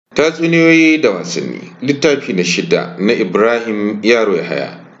Tatsuniyoyi da wasanni littafi na shida na Ibrahim Yaro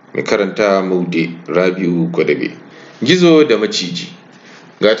Yahaya mai karanta Maude Rabi'u Gwadabe. Gizo da maciji.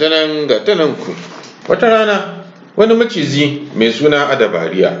 Gata nan ku. Wata rana wani maciji mai suna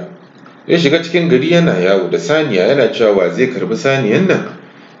Adabariya ya shiga cikin gari yana yawo da saniya yana cewa wa zai karɓi saniyan nan?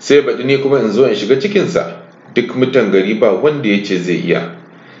 Sai baɗi ni kuma in zo in shiga cikinsa. Duk mutan gari ba wanda ya ce zai iya.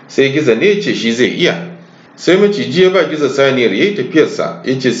 Sai Gizo ne ya ce shi zai iya. Sai maciji ya ba Gizo saniyar ya yi tafiyarsa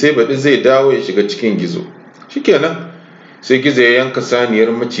ya ce sai baɗi zai dawo ya shiga cikin Gizo. Shikenan sai Gizo ya yanka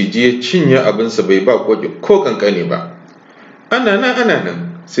saniyar maciji ya cinye abinsa bai ba Ƙoƙi ko ƙanƙani ba. Ana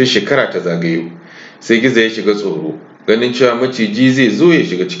nan sai shekara ta zagayo. Sai Gizo ya shiga tsoro ganin cewa maciji zai zo ya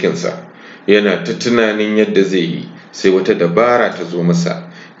shiga cikinsa. Yana ta tunanin yadda zai yi sai wata dabara ta zo masa.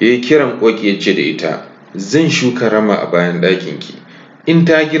 Ya yi kiran Ƙoƙi ya ce da ita, zan shuka rama a bayan ɗakinki. In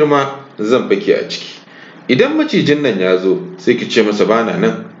ta girma zan fake a ciki. Idan macijin nan ya zo sai ki ce masa bana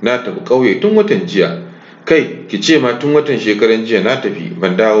nan, na tafi ƙauye tun watan jiya. Kai ki ce ma tun watan shekaran jiya na tafi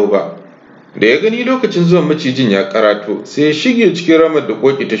ban dawo ba. Da ya gani lokacin zuwan macijin ya ƙarato sai ya shige cikin ramar da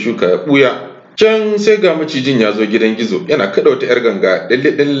Ƙoƙi ta shuka ya ɓuya. Can sai ga macijin ya zo gidan Gizo yana kaɗa wata 'yar ganga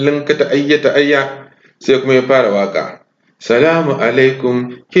ɗalle ka ta ayya. Sai kuma ya fara waƙa. Salamu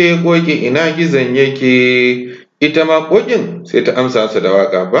alaikum ke Ƙoƙi ina Gizon yake? Ita ma Ƙoƙin sai ta amsa masa da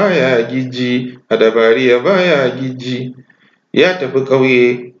waƙa baya giji, Adabariya baya giji. Ya tafi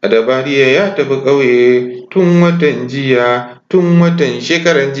ƙauye, Adabariya ya tafi ƙauye tun watan jiya, tun watan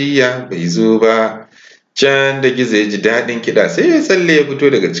shekaran jiya bai zo ba. Can da Gizo ya ji daɗin kiɗa sai ya tsalle ya fito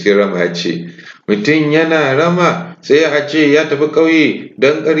daga cikin rama ya ce, mutum yana rama sai a ce ya tafi ƙauye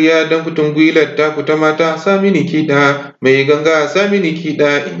don ƙarya don kutun gwilar taku ta mata sa mini kiɗa, mai ganga sa mini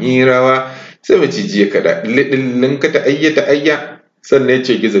kiɗa in yi rawa. Sai maciji ya kaɗa ɗillin ka ta ayya. Sannan ya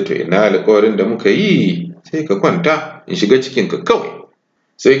ce Gizo to ina alƙawarin da muka yi sai ka kwanta in shiga cikinka kawai.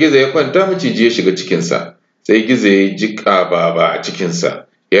 Sai Gizo ya kwanta maciji ya shiga cikinsa. Sai Gizo ya ji ƙababa a cikinsa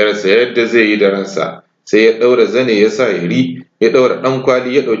ya rasa yadda zai yi da ransa. Sai ya ɗaura zane ya sa yari, ya ɗaura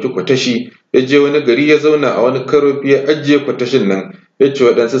ɗankwali ya ɗauki kwatashi ya je wani gari ya zauna a wani karofi ya ajiye kwatashin nan ya ce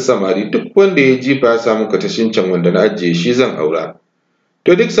waɗansu samari duk wanda ya jifa ya samu kwatashin can wanda na ajiye shi zan aura.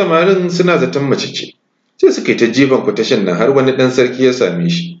 To duk samarin suna zaton mace ce, sai suka yi ta jifan kwatashin nan har wani ɗan sarki ya same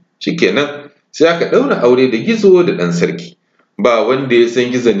shi. Shikenan sai aka ɗaura aure da Gizo da ɗan sarki. Ba wanda ya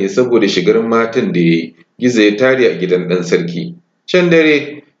san Gizo ne saboda shigar matan da ya yi. Gizo ya tare a gidan ɗan sarki. Can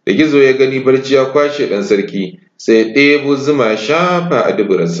dare da Gizo ya gani barci ya kwashe ɗan sarki sai ya ɗebo zuma ya shafa a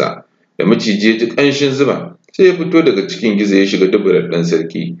duburarsa. Da maciji ya ji ƙanshin zuma sai ya fito daga cikin Gizo ya shiga duburar ɗan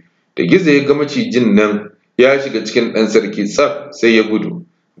sarki. Da Gizo ya ga macijin nan ya shiga cikin ɗan sarki tsaf sai ya gudu.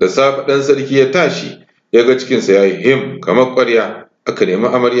 Da safe ɗan sarki ya tashi ya ga cikinsa ya yi him kamar ƙwarya. Aka nemi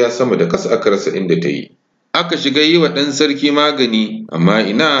amarya sama da ƙasa aka rasa inda ta yi. Aka shiga yi wa ɗan sarki magani amma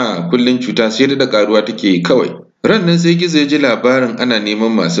ina kullum cuta sai da ƙaruwa take yi kawai. Ran nan sai Gizo ya ji labarin ana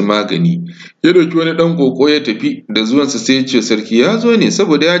neman masu magani. Ya ɗauki wani ɗan ƙoƙo ya tafi da zuwansa sai ya ce sarki ya zo ne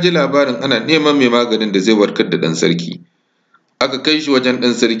saboda ya ji labarin ana neman mai maganin da zai warkar da ɗan sarki. Aka kai shi wajen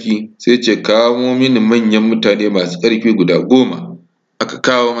ɗan sarki sai ya ce kawo mini manyan mutane masu ƙarfi guda 10. Aka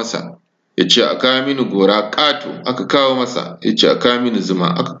kawo masa. Ya ce a kawo mini gora ƙato. Aka kawo masa. Ya ce a kawo mini zuma.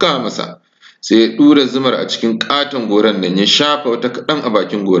 Aka kawo masa. Sai ya ɗura zumar a cikin ƙaton goron nan ya shafa wata kaɗan a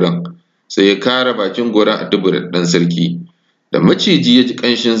bakin goron. Sai ya kara bakin goron a duburar ɗan sarki. Da maciji ya ji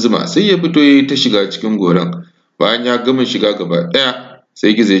ƙanshin zuma sai ya fito ya yi ta shiga cikin goron. Bayan ya gama shiga gaba ɗaya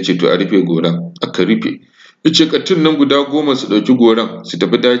sai Gizo ya ce to a rufe goron. Aka rufe. Ya ce ƙattun nan guda 10 su ɗauki goron su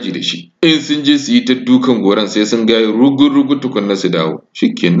tafi daji da shi. In sun je su yi ta dukan goron sai sun ga rugu tukunna su dawo.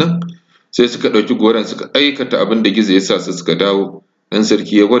 Shikenan sai suka ɗauki goron suka aikata abin da Gizo ya sa su suka dawo. Ɗan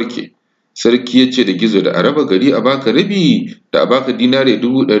sarki ya warke. Sarki ya ce da Gizo da a raba gari a baka rabi da a baka dinare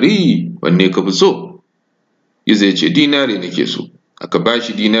 100 wanne ka fi so? Gizo ya ce dinare nake so. Aka ba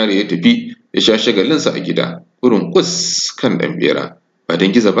shi dinare ya tafi ya sha shagalinsa a gida. Ƙurunƙus kan ɗan ɓera. Ba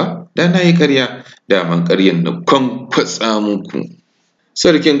don Gizo ba da na yi ƙarya. Daman ƙaryan na kwankwatsa muku.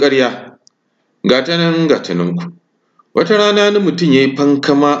 Sarkin ƙarya. Gata nan ku. Wata rana wani mutum ya yi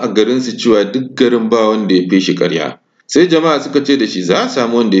fankama a garinsu cewa duk garin ba wanda ya fi shi ƙarya. Sai jama'a suka ce da shi za a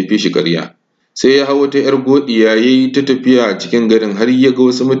samu wanda ya fi shi ƙarya. Sai ya hau wata 'yar godiya ya yi ta tafiya a cikin garin har ya ga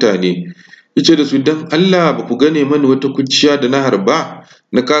wasu mutane. Ya ce da su don Allah ba ku gane mani wata kurciya da na harba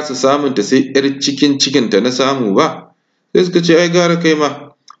na kasa samunta sai 'yar cikinta na samu ba. Sai suka ce ai gara kai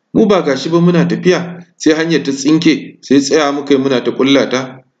ma. Mu ba gashi ba muna tafiya sai hanyar ta tsinke sai tsaya muka yi muna ta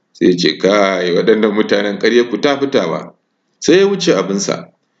ƙullata. Sai ya ce kai waɗannan mutanen ƙaryarku ta fitawa. Sai ya wuce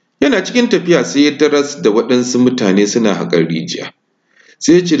abinsa. Yana cikin tafiya sai ya taras da waɗansu mutane suna haƙar rijiya.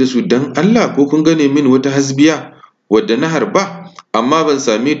 Sai ya ce da su don Allah ko kun gane mini wata hasbiya wadda na harba amma ban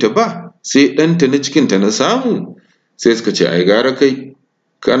same ta ba sai ɗanta na cikinta na samu. Sai suka ce ai gara kai,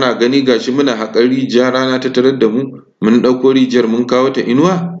 kana gani gashi muna haƙar rijiya rana ta tarar da mu mun ɗauko rijiyar mun kawo ta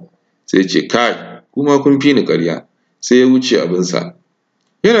inuwa. Sai ce kai kuma kun fi ni ƙarya, sai ya wuce abinsa.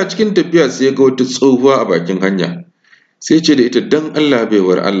 Yana cikin tafiya sai ya ga wata tsohuwa a bakin hanya, sai ce da ita dan Allah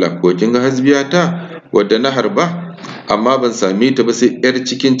baiwar Allah ko kin ga hasbiyata wadda na harba amma ban same ta ba sai ‘yar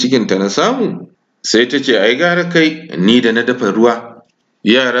cikinta na samu. Sai ta ce ai gara kai, ni da na dafa ruwa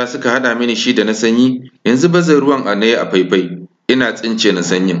yara suka haɗa mini shi da na sanyi, yanzu baza ruwan a nayi a faifai ina tsince na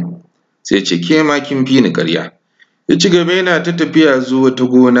sanyin. Sai ce ke ma kin fi ni ƙarya. Ya ci gaba yana ta tafiya zuwa wata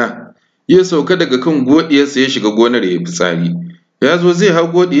gona, ya sauka daga kan godiyarsa ya shiga gonar ya yi fitsari. Ya zo zai hau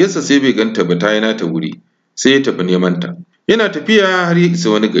godiyarsa sai bai ganta ba ta yi nata wuri, sai ya tafi neman ta. Yana tafiya har ya isa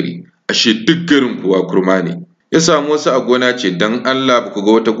wani gari, ashe duk garin kuwa kurma ne. Ya samu wasu a gona ce dan Allah ba ku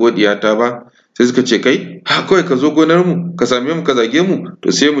ga wata godiyata ba. Sai suka ce kai ha kawai ka zo gonar mu ka same mu ka zage mu,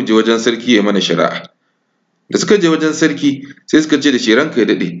 to sai mu je wajen sarki ya mana shari'a. Da suka je wajen sarki sai suka ce da shi ranka ya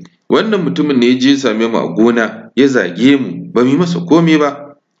daɗe, wannan mutumin ne ya je ya same mu a gona ya zage mu ba mu yi masa komai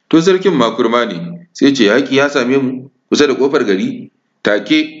ba. To sarkin ma kurma ne, sai ce yaƙi ya same mu kusa da ƙofar gari.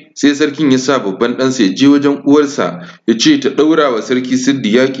 Take sai sarkin ya sa babban ɗansa ya je wajen uwarsa ya ce ta ɗaura wa sarki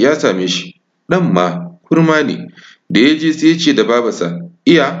siddi yaƙi ya same shi. Ɗan ma kurma ne, da ya je sai ya ce da babarsa,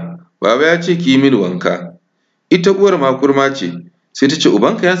 iya baba ya ce ki yi mini wanka. Ita uwar ma kurma ce, sai ta ce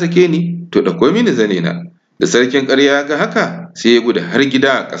ubanka ya sake ni, to ɗauko mini zane na. Da sarkin ƙarya ya ga haka sai ya gudu har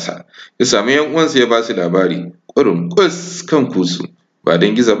gida a ƙasa, ya sami ‘yan uwansa ya ba su labari, ƙurunƙus kan kusu, ba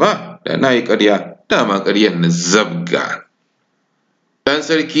don gizo ba da na yi ƙarya, dama ƙaryar na zabga. Ɗan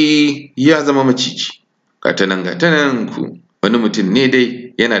sarki ya zama maciji. Gatanan ku, wani mutum ne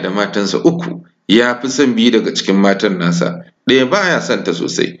dai yana da matansa uku, ya fi son biyu daga cikin matan nasa, ɗaya ba ya son ta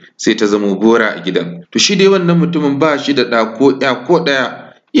sosai, sai ta zamo bora a gidan. To shi dai wannan mutumin ba shi da ɗa ko ‘ya ko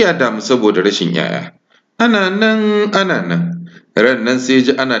ɗaya, ya damu saboda rashin ‘ya'ya. Ana nan, ran nan sai ya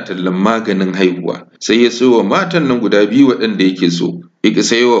ji ana tallan maganin haihuwa, sai ya sayo wa matan nan guda biyu waɗanda yake so, ya ƙi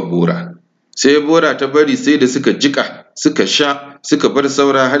sayo wa bora. Sai bora ta bari sai da suka jiƙa, suka sha, suka bar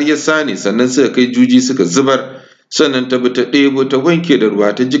saura har ya sane, sannan suka kai juji suka zubar, sannan ta bi ta ɗebo ta wanke da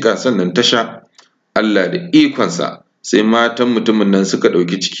ruwa ta jiƙa sannan ta sha. Allah da ikonsa sai matan mutumin nan suka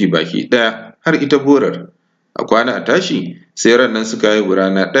ɗauki ciki baki ɗaya har ita borar. A kwana a tashi sai ran nan suka haihu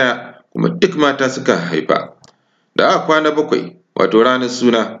rana ɗaya, kuma duk mata suka haifa. Da aka kwana bakwai wato ranar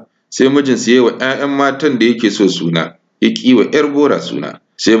suna, sai mijinsu ya yi wa ‘ya'yan matan da yake so suna, ya ƙi yi wa ‘yar bora suna.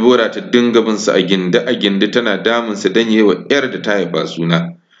 Sai bora ta dinga bin sa a gindi tana damunsa don ya yi wa ‘yar da ta haifa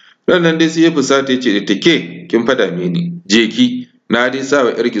suna. Ran nan dai sai ya fusata ya ce da ta ke kin fa dame ni, je ki na dai sa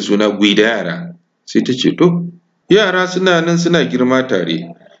wa ‘yarki suna Gwida Yara. Sai ta ce to, yara suna nan suna girma tare.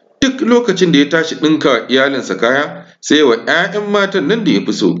 Duk lokacin da ya tashi ɗinka wa iyalinsa kaya, sai ya wa ‘ya'yan matan nan da ya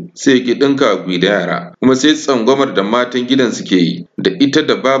fi so, sai ya ƙi ɗinka wa Gwida Yara, kuma sai tsangwamar da matan gidan suke yi, da ita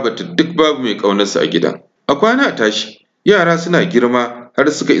da babata duk babu mai ƙaunarsu a gidan. A kwana a tashi, yara suna girma har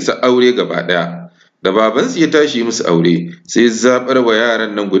suka isa aure gaba ɗaya. Da babansu ya tashi yi musu aure, sai ya zaɓar wa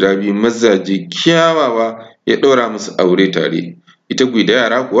yaran nan guda biyu mazaje kyawawa ya ɗaura musu aure tare. Ita Gwida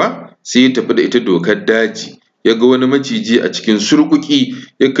Yara kuwa sai ya tafi da ita dokar daji, ya ga wani maciji a cikin surƙuƙi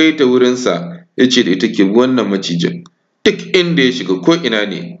ya kai ta wurinsa, ya ce da ita ki bi wannan macijin, duk inda ya shiga ko ina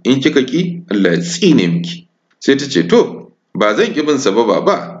ne in kika ƙi Allah ya tsine miki. Sai ta ce to ba zan ƙi bin sa ba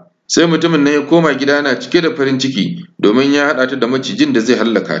baba. Sai mutumin nan ya koma gida yana cike da farin ciki domin ya haɗa ta da macijin da zai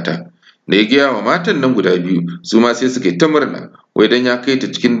hallaka ta. Da ya gaya wa matan nan guda biyu, su ma sai suka yi ta murna, wai don ya kai ta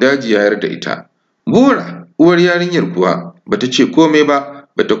cikin daji ya yarda ita. Bora uwar yarinyar kuwa bata ce komai ba,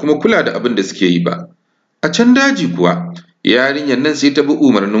 bata kuma kula da abin da suke yi ba. A can daji kuwa yarinyar nan sai ta bi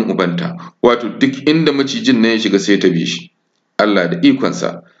umarnin ubanta, wato duk inda macijin nan ya shiga sai ta bi shi. Allah da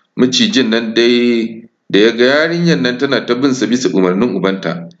ikonsa, macijin nan dai da ya ga yarinyar nan tana ta bin sa bisa umarnin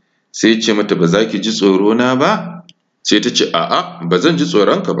ubanta, sai ya ce mata ba za ki ji tsoro na ba? Sai ta ce a'a ba zan ji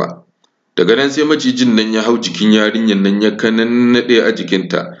tsoronka ba. Daga nan sai macijin nan ya hau jikin yarinyar nan ya kanannaɗe a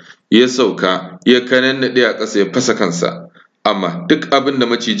jikinta, ya sauka ya kanannaɗe a ƙasa ya fasa kansa. Amma duk abin da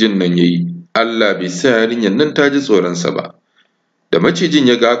macijin nan ya yi, Allah bai sa yarinyar nan ta ji tsoronsa ba. Da macijin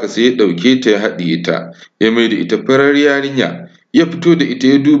ya ga haka sai ya ɗauke ta ya haɗiye ta, ya mai da ita farar yarinya, ya fito da ita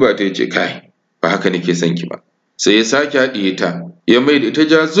ya duba ta ya ce kai ba haka nake son ki ba. Sai ya sake haɗiye ta, ya mai da ita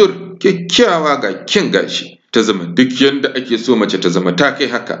jazur kyakkyawa ga kyan gashi, ta zama duk yanda ake so mace ta zama ta kai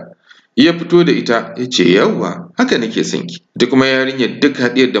haka. Ya fito da ita ya ce yawwa haka nake son ki. Ita kuma yarinyar duk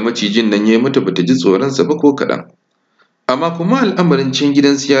haɗiyar da macijin nan ya yi mata bata ji tsoronsa ba ko kaɗan. Amma kuma al'amarin can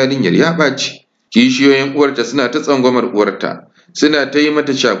gidan su yarinyar ya ɓaci, kishiyoyin uwarta suna ta tsangwamar uwarta, suna ta yi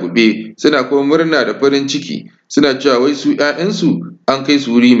mata shagube, suna kuma murna da farin ciki, suna cewa wai su ‘ya'yansu an kai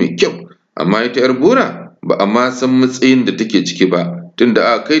su wuri mai kyau, amma ita ‘yar bora ba a ma san matsayin da take ciki ba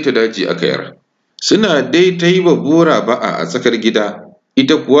tunda aka kai ta daji aka yar. Suna dai ta yi wa bora ba'a a tsakar gida,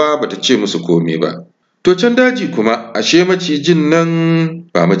 ita kuwa ba ta ce musu kome ba. To can daji kuma ashe macijin nan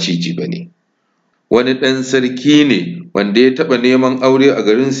ba maciji ba ne, wani ɗan sarki ne wanda ya taɓa neman aure a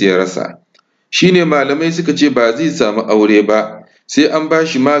garinsu ya rasa. Shi ne malamai suka ce ba zai samu aure ba sai an ba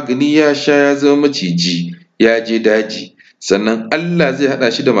shi magani ya sha ya zama maciji ya je daji, sannan Allah zai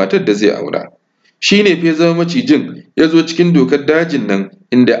haɗa shi da matar da zai aura. Shi ne fa ya zama macijin ya zo cikin dokar dajin nan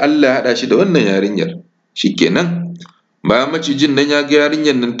inda Allah ya haɗa shi da wannan yarinyar. Shi kenan bayan macijin nan ya ga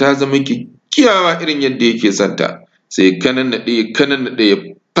yarinyar nan ta zama kyakkyawa irin yadda yake son ta, sai ya kanannaɗe ya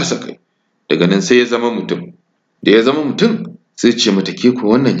fasa kai, daga nan sai ya zama mutum. Da ya zama mutum sai ce mata ke ko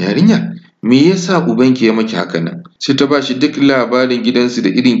wannan yarinya me yasa ubanki ya maki haka nan? Sai ta bashi duk labarin gidansu da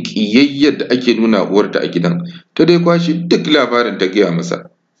irin ƙiyayyar da ake nuna uwarta a gidan, ta dai kwashe duk labarin ta gaya masa.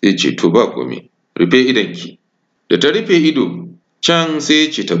 Sai ce to ba komai, rufe idonki. Da ta rufe ido can sai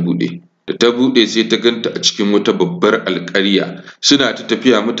ya ce ta buɗe. Da ta buɗe sai ta ganta a cikin wata babbar alƙarya, suna ta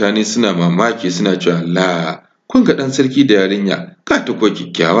tafiya mutane suna mamaki suna cewa la kun ga ɗan sarki da yarinya, ga ta kuwa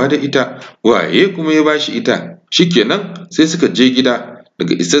kyakkyawa da ita, waye kuma ya bashi ita? Shikenan sai suka je gida,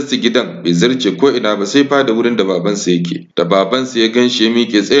 daga isarsu gidan bai zarce ko ina ba sai fada wurin da babansa yake. Da babansa ya ganshi ya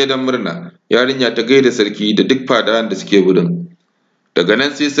miƙe tsaye don murna, yarinya ta gaida sarki da duk fadawan da suke wurin. Daga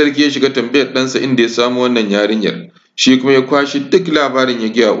nan sai sarki ya shiga tambayar ɗansa inda ya samo wannan yarinyar, shi kuma ya kwashe duk labarin ya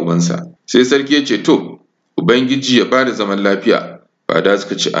gaya ubansa. Sai sarki ya ce to ubangiji ya bada zaman lafiya. Fadawa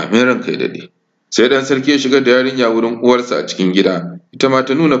suka ce amin ranka ya daɗe. Sai ɗan sarki ya shiga da yarinya wurin uwarsa a cikin gida, ita ma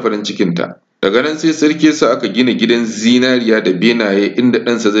ta nuna farin cikinta. Daga nan sai sarki ya sa aka gina gidan zinariya da benaye inda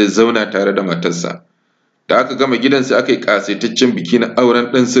ɗansa zai zauna tare da matarsa. Da aka gama gidan sai aka yi ƙasaitaccen biki na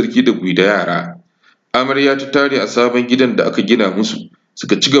auren ɗan sarki da gwida yara. Amarya ta tare a sabon gidan da aka gina musu,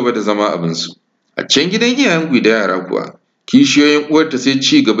 suka ci gaba da zama abinsu. A can gidan iyayen gwida yara kuwa, kishiyoyin uwarta sai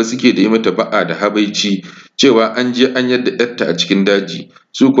ci gaba suke da yi mata ba'a da habaici cewa an je an yadda ‘yarta a cikin daji,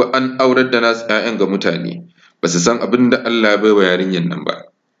 su kuwa an aurar da nasu ‘ya'yan ga mutane, ba su san abin da Allah ya bai wa yarinyar nan ba.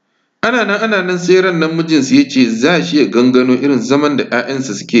 Ana nan sai ran nan mijinsu ya ce za shi ya gangano irin zaman da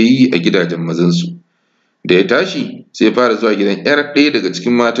 ‘ya'yansa suke yi a gidajen mazansu. Da ya tashi sai ya fara zuwa gidan ‘yar ɗaya daga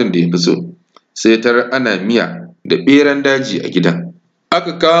cikin matan da ya fi so, sai ya tarar ana miya da ɓeran daji a gidan.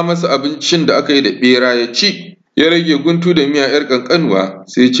 Aka kawo masa abincin da aka yi da ɓera ya ci, ya rage guntu da miya ‘yar ƙanƙanuwa,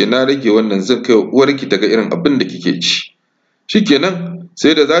 sai ya ce na rage wannan zan kai wa uwarki ta ga irin abin da kike ci. Shikenan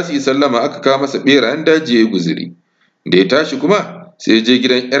sai da za su yi sallama aka kawo masa ɓerayen daji ya yi guzuri. Da ya tashi kuma sai ya je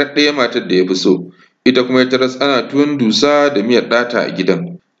gidan ‘yar ɗaya matar da ya fi so, ita kuma ya taras ana tuwon dusa da miyar ɗata a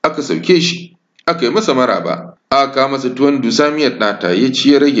gidan. Aka sauke shi, aka yi masa maraba, aka kawo masa tuwon dusa miyar ɗata ya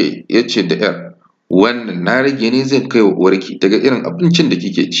ci ya rage, ya ce da ‘yar wannan na rage ne zan kai wa uwarki ta ga irin abincin da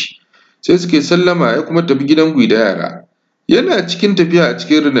kike ci. Sai suka yi sallama ya kuma tafi gidan gwida yara. Yana cikin tafiya a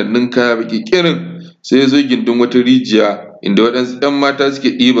cikin rinannun kaya baƙi ƙirin, sai ya zo gindin wata rijiya inda waɗansu ‘yan mata suke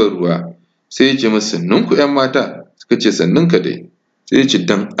ɗiban ruwa. Sai ya ce musu sannunku ‘yan mata, suka ce sannunka dai. Sai ya ce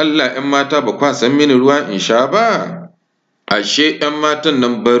don Allah ‘yan mata ba kwa san mini ruwa in sha ba? Ashe ‘yan matan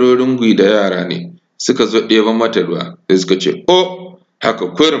nan barorin gwida yara ne suka zo ɗeban mata ruwa. Sai suka ce o haka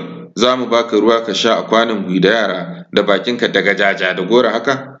kurum za mu baka ruwa ka sha a kwanon gwida yara da bakinka daga jaja da goro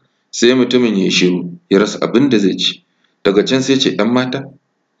haka? Sai mutumin ya yi shiru ya rasa abin da zai ci. Daga can sai ce ‘yan mata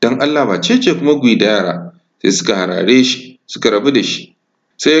don Allah wace ce kuma gwida yara? Sai suka harare shi suka rabu da shi.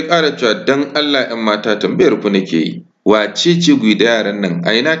 Sai ya ƙara cewa don Allah ‘yan mata tambayar ku nake yi, wace ce gwida yaran nan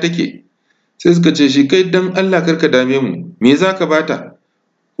a ina take? Sai suka ce shi kai don Allah kar ka dame mu, me za ka bata?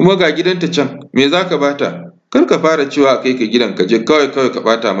 Kuma ga gidanta can, me za ka bata? Kar ka fara cewa a kai ka gidan ka je kawai ka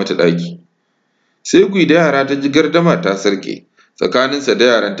ɓata mata ɗaki. Sai gwida yara ta ji gardama ta sarƙe tsakaninsa da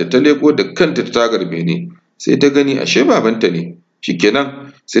yaranta, ta leƙo da kanta ta tagar bene, sai ta gani ashe babanta ne.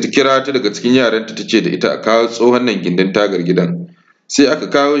 Shikenan sai ta kira ta daga cikin yaranta ta ce da ita a kawo tsohon nan gindin tagar gidan. Sai aka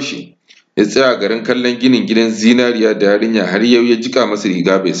kawo shi, ya tsaya garin kallon ginin gidan zinariya da yarinya har yau ya jiƙa masa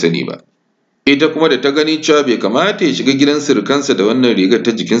riga bai sani ba. Ita kuma da ta gani cewa bai kamata ya shiga gidan surukansa da wannan rigar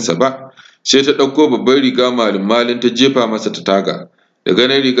ta jikinsa ba, sai ta ɗauko babbar riga malin-malin ta jefa masa ta taga. Da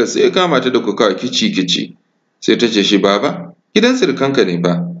ganin rigar sai ya kama ta da kokawa kici-kici. Sai ta ce shi baba, gidan surukanka ne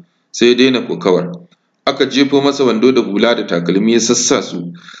ba. Sai ya daina kokawar. Aka jefo masa wando da hula da takalmi ya sassa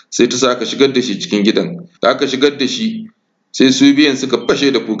su, sai ta sa aka shigar da shi cikin gidan. Da aka shigar da shi sai su biyan suka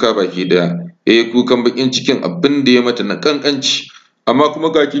fashe da kuka baki ɗaya. Ya yi kukan baƙin cikin abin da ya mata na ƙanƙanci, amma kuma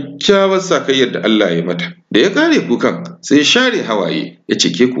ga kyakkyawar sakayyar da Allah ya mata. Da ya ƙare kukan sai ya share hawaye ya ce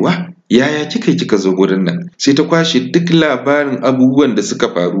ke kuwa yaya kika zo gurin nan? Sai ta kwashe duk labarin abubuwan da suka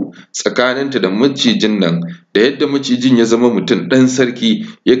faru tsakaninta da macijin nan, da yadda macijin ya zama mutum ɗan sarki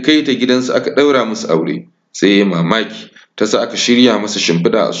ya kai ta gidansu aka ɗaura musu aure. Sai ya yi mamaki, ta sa aka shirya masa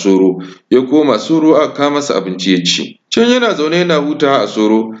shimfiɗa a soro, ya koma soro aka kawo masa abinci ya ci. Can yana zaune yana hutawa a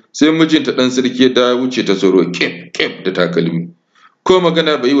soro, sai mijinta ɗan sarki ya dawo ya wuce ta soro ƙyaf ƙyaf da takalmi. Ko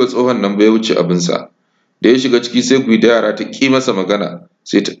magana bai yi wa tsohon nan ba ya wuce abinsa. Da ya shiga ciki sai Gwidayyara ta ƙi masa magana,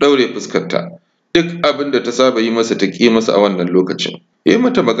 sai ta ɗaure fuskarta. Duk abin da ta saba yi masa ta ƙi masa a wannan lokacin. Ya yi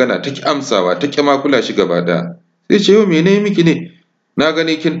mata magana ta ƙi amsawa, ta ƙi ma kula shi gaba ɗaya. Sai ce yau me na yi miki ne? Na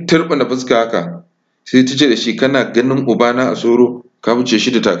gani kin turɓuna fuska haka. Sai ta ce da shi kana ganin ubana a soro ka wuce shi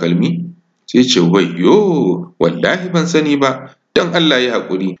da takalmi? Sai ce wayyo wallahi ban sani ba. Dan Allah ya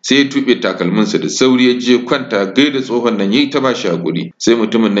haƙuri. Sai ya tuɓe takalminsa da sauri ya je kwanta gaida tsohon nan ya yi ta ba shi haƙuri. Sai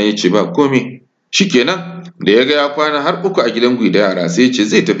mutumin nan ya ce ba komai. Shikenan da ya ga ya kwana har 3 a gidan Gwidayyara sai ya ce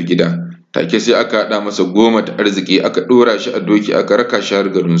zai tafi gida. Take sai aka haɗa masa goma ta arziki aka ɗora shi a doki aka raka shi har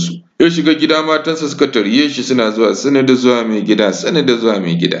garinsu. Ya shiga gida matansa suka tarye shi suna zuwa sani da zuwa mai gida sani da zuwa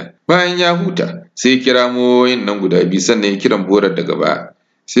mai gida. Bayan ya huta sai ya kira momin nan guda biyu sannan ya kiran Borar daga baya.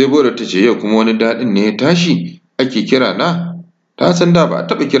 Sai Borar ta ce yau kuma wani daɗin ne ya tashi ake kira na? Ta san da ba a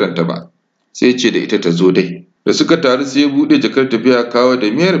taɓa kiranta ba. Sai ya ce da ita ta zo dai. Da suka taru sai ya buɗe jakar tafiya kawo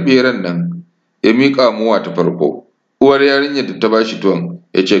da miyar ɓeran nan ya miƙa mowa ta farko. Uwar yarinyar da ta ba shi tuwon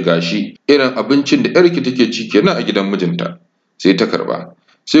ya ce ga shi irin abincin da ‘yarki take ci kenan a gidan mijinta. Sai ta karɓa.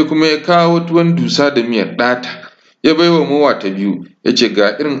 Sai kuma ya kawo tuwon dusa da miyar ɗata ya bai wa mowa ta biyu ya ce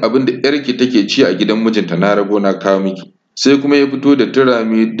ga irin abin da ‘yarki take ci a gidan mijinta na rabo na kawo miki. Sai kuma ya fito da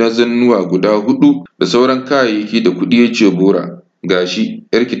turame na zannuwa guda 4 da sauran kayayyaki da kuɗi ya ce Bora ga shi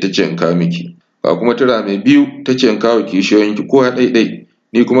 ‘yarki ta ce in kawo miki. Ga kuma turame 2 ta ce in kawo kishiyoyinki kowa ɗai-ɗai,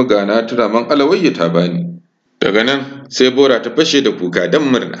 ni kuma ga na turamen alawayya ta bani. Daga nan sai Bora ta fashe da kuka don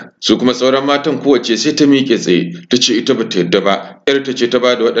murna, su kuma sauran matan kowacce sai ta miƙe tsaye ta ce ita ba ta yarda ba, ‘yarta ce ta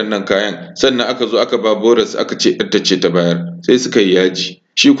ba da waɗannan kayan, sannan aka zo aka ba Boras aka ce ‘yarta ce ta bayar, sai suka yi yaji.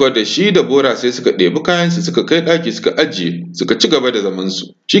 Shi kuwa da shi da Bora sai suka ɗebi kayansu suka kai ɗaki suka ajiye suka ci gaba da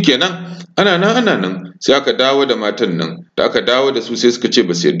zamansu. Shikenan ana nan sai aka dawo da matan nan, da aka dawo da su sai suka ce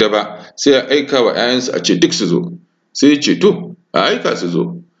ba su yarda ba, sai a aika wa ‘ya'yansu a ce duk su zo. Sai ya ce to a aika su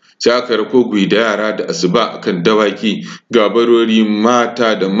zo. Sai aka rako Gwidayyara da asuba akan dawaki, ga barori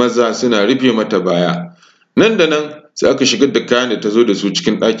mata da maza suna rufe mata baya. Nan da nan sai aka shigar da kayan da ta zo da su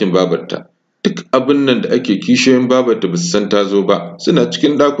cikin ɗakin babarta. Duk abin nan da ake kishiyoyin babarta ba su san ta zo ba, suna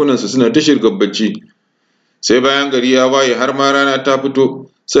cikin ɗakunansu suna ta shirgar bacci. Sai bayan gari ya waye har ma rana ta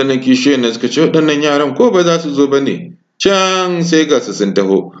fito, sannan kishiyoyin nan suka ce waɗannan yaran ko ba za su zo ba ne? Can sai ga su sun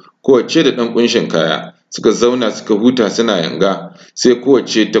taho, kowacce da ɗan ƙunshin kaya. Suka zauna suka huta suna yanga, sai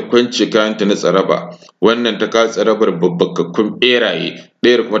kowacce ta kwance kayanta na tsaraba. Wannan ta kawo tsarabar babbakakkun ɓeraye,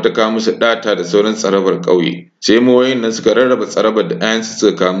 ɗayar kuma ta kawo musu ɗata da sauran tsarabar ƙauye. Sai mowayin nan suka rarraba tsarabar da ‘ya'yansu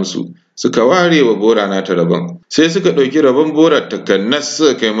suka kawo musu, suka ware wa Bora nata rabon. Sai suka ɗauki rabon Bora takannas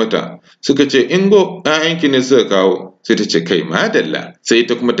suka kai mata, suka ce ingo ‘ya'yanki ne suka kawo. Sai ta ce kai madalla, sai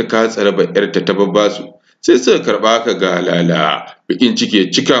ita kuma ta kawo tsarabar ‘yarta ta babbasu. Sai suka karɓa haka galala, baƙin ciki ya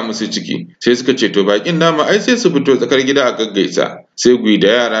cika musu ciki. Sai suka ce to baƙin nama ai sai su fito tsakar gida a gaggaisa. Sai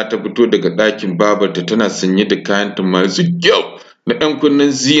Gwidayyara ta fito daga ɗakin babarta tana sanye da kayanta masu kyau na ‘yan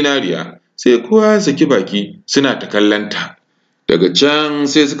kunnen zinariya. Sai kowa ya saki baki suna ta kallonta. Daga can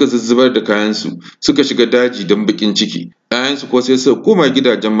sai suka zuzzubar da kayansu suka shiga daji don baƙin ciki. ‘Ya'yansu kuwa sai suka koma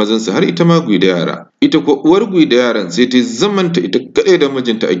gidajen mazansu har ita ma Gwidayyara. Ita kuwa uwar Gwidayyaran sai ta yi zamanta ita kaɗai da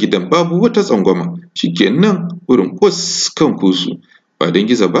mijinta a gidan babu wata tsangwama. Shikenan wurin ƙus kan kusu. Ba don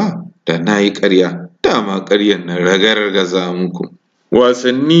gizo ba da na yi ƙarya, dama ƙaryar na ragargaza muku.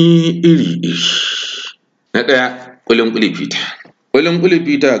 Wasanni iri-iri. Na ɗaya ƙulin-ƙuli fita. Ƙulin-ƙuli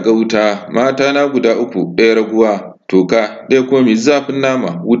fita ga wuta mata na guda 3, ɗaya raguwa toka, ɗaya kuma mai zafin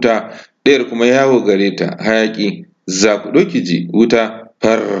nama wuta, ɗayar kuma yawo gare ta hayaƙi. Zakuɗo ki ji wuta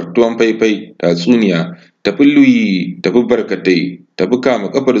far tuwon faifai tatsuniya, tafi luyi tafi barkatai tafi kama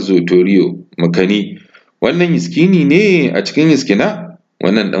ƙafar zotoriyo makani. Wannan miskini ne a cikin miskina?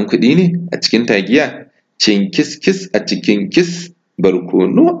 Wannan ɗan kuɗi ne a cikin tagiya? Cinkis-kis a cikin kis,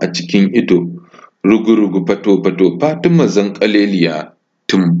 barkono a cikin ido, rugu-rugu fato-fato Fatima zanƙaleliya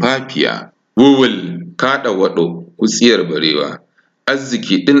tumfafiya, wuwul kaɗa waɗo wutsiyar barewa,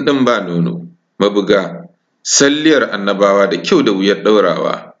 arziki ɗinɗin ba nono, mabuga, salliyar annabawa da kyau da wuyar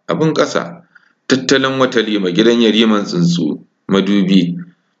ɗaurawa, abin ƙasa, tattalin watalima gidan yariman tsuntsu, madubi,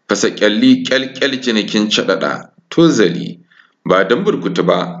 fasa ƙyalli ƙyalƙyal cinikin caɗaɗa, tozali, ba don burkutu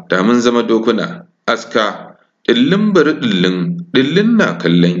ba da mun zama dokuna, aska, ɗillin bari ɗillin, ɗillin na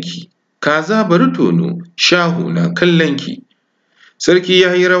kallon ki, kaza bari tono, shaho na kallon ki. Sarki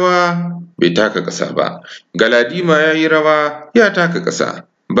ya yi rawa bai taka ƙasa ba, Galadima ya yi rawa ya taka ƙasa,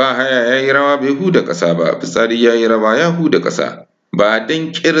 Bahaya ya yi rawa bai huda ƙasa ba, Fitsari ya yi rawa ya huda ƙasa. Ba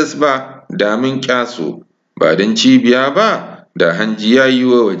don ƙiris ba da mun ƙyaso, ba don cibiya ba da hanji ya yi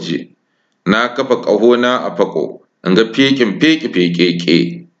wa waje. Na kafa ƙahona a fako, in ga feƙin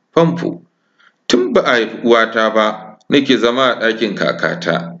feƙe-feƙeƙe famfo. Tun ba a haifi uwata ba nake zama a ɗakin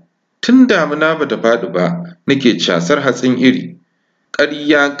kakata, tun damuna ba ta faɗi ba nake casar hatsin iri.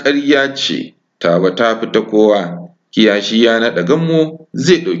 Ƙarya ƙarya ce, tawa ta fi ta kowa, kiyashi ya naɗa gammo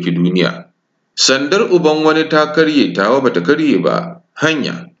zai ɗauki duniya. Sandar uban wani ta karye, tawa ba ta karye ba,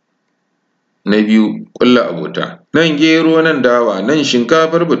 hanya. Na biyu, ƙulla abota. Nan gero nan dawa, nan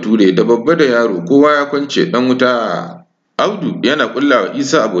shinkafar bature da babba da yaro kowa ya kwance ɗan wuta. Audu yana ƙulla wa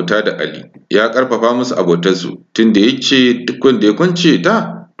Isa abota da Ali, ya ƙarfafa musu abotarsu tunda ya ce duk wanda ya kwance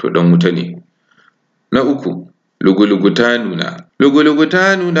ta to ɗan wuta ne. Na uku, lugu-lugu ta nuna. Lugu-lugu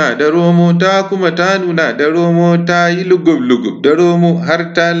ta nuna da romo ta kuma ta nuna da romo, ta yi lugub-lugub da romo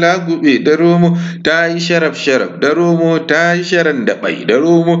har ta laguɓe da romo, ta yi sharaf-sharaf da romo, ta yi sharan-daɓai da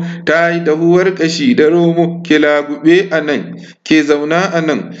romo, ta yi dahuwar ƙashi da romo. Ki laguɓe a nan, ke zauna a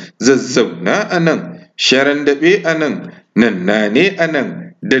nan, zazzauna a nan, sharan-daɓe a nan, nannane a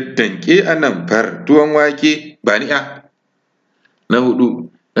nan, daddanƙe a nan, far tuwon wake ba ni ‘ya. Na huɗu,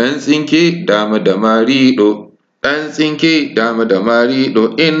 ɗan tsinke dama da mariɗo. Ɗan tsinke dama da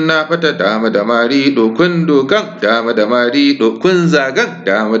mariɗo, in na ɓata dama da mariɗo, kun dokan dama da mariɗo, kun zagan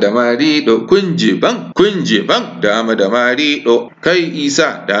dama da mariɗo, kun jeban dama da mariɗo, kai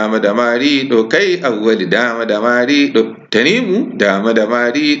Isa dama da mariɗo, kai Auwalu dama da mariɗo, Tanimu dama da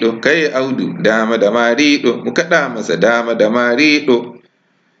mariɗo, kai Audu dama da mariɗo, mu kaɗa masa dama da mariɗo.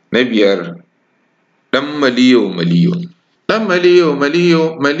 Na biyar, ɗan maliyo maliyo. Ɗan maliyo maliyo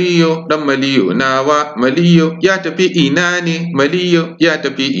maliyo, ɗan maliyo nawa maliyo, ya tafi ina ne maliyo, ya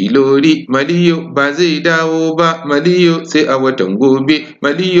tafi Ilori maliyo, ba zai dawo ba maliyo sai a watan gobe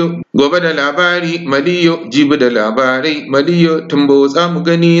maliyo. Gobe da labari maliyo, jibi da labarai maliyo, tumbotsa mu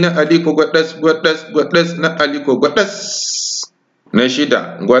gani na Aliko gwaɗas gwaɗas gwaɗas na Aliko gwaɗas. Na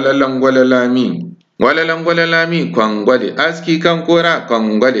shida, gwalalan gwalalami. Gwalalan gwalalami kwangwale, aski kan kora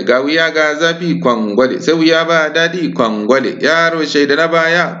kwangwale, ga wuya ga zafi kwangwale, sai wuya ba daɗi kwangwale, yaro shaida na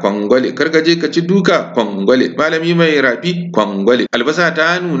baya kwangwale, kar ka je ka ci duka kwangwale, malami mai rafi kwangwale, albasa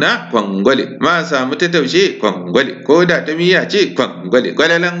ta nuna kwangwale, ma samu ta taushe kwangwale, ko da ta miya ce kwangwale,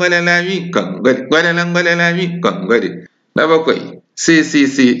 gwalalan gwalalami kwangwale, gwalalan gwalalami kwangwale. Na bakwai, se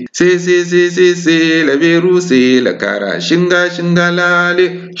laberu se lakara, shinga shinga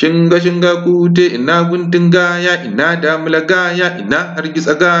lale, shinga kute, ina guntun gaya, ina damula gaya, ina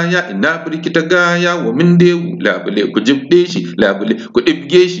hargitsa gaya, ina firgita gaya, wa min dewu labule ku jibɗe shi, labule ku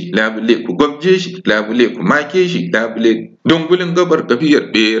ɗibge shi, labule ku gwabje shi, labule ku make shi, labule. Dungulin gabar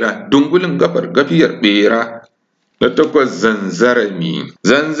gafiyar ɓera, dungulin gabar gafiyar ɓera. Na takwas,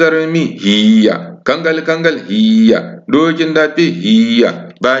 zanzarmi hiyya, kangal hiyya, dokin dafe hiyya,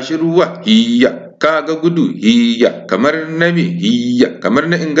 bashi ruwa hiyya, kaga gudu hiyya, kamar na me hiyya, kamar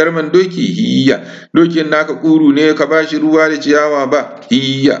na ingarman doki hiyya, dokin naka ƙuru ne ka bashi ruwa da ciyawa ba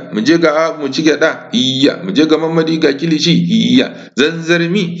hiyya, mu je ga mu ci gyaɗa hiyya, mu je ga Mammadi ga kilishi hiyya,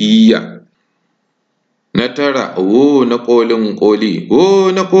 zanzarmi hiyya. Na tara, na ƙolin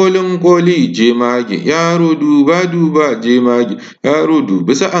ƙoli, jemage, yaro duba jemage, yaro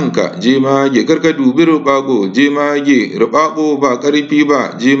dubi sa'anka jemage, kar ka dubi ruɓago jemage, ruɓago ba ƙarfi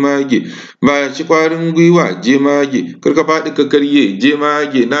ba jemage, ba ci ƙwarin gwiwa jemage, kar ka faɗi ka karye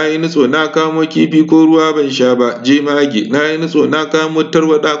jemage, na yi nutso na kamo kifi ko ruwa ban sha ba jemage, na yi nutso na kamo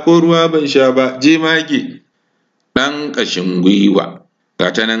tarwaɗa ko ruwa ban sha ba jemage. Ɗan ƙashin gwiwa,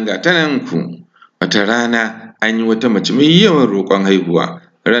 ga ta nan ku. Wata rana an yi wata mace mai yawan roƙon haihuwa,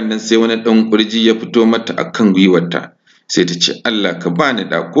 ran nan sai wani ɗan ƙurji ya fito mata a kan gwiwarta, sai ta ce Allah ka bani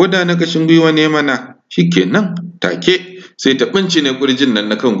ɗa ko da na ƙashin gwiwa ne mana, shi kenan take sai ta ɓuncine ƙurjin nan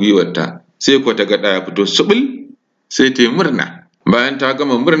na kan gwiwarta, sai kuwa ta ga ɗa ya fito suɓul, sai ta yi murna. Bayan ta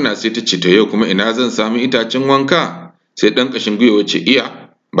gama murna sai ta ce to yau kuma ina zan samu itacen wanka, sai ɗan ƙashin gwiwa ya ce iya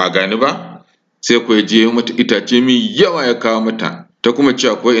ba gani ba, sai kuwa ya je mata itace mai yawa ya kawo mata. Ta kuma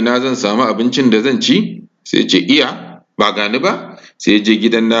cewa ko ina zan samu abincin da zan ci, sai ce iya ba gani ba, sai ya je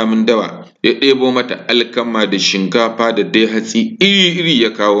gidan namun dawa ya ɗebo mata alkama da shinkafa da dai hatsi iri-iri ya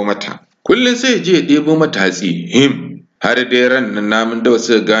kawo mata. Kullum sai ya je ya ɗebo mata hatsi har dai ran nan namun dawa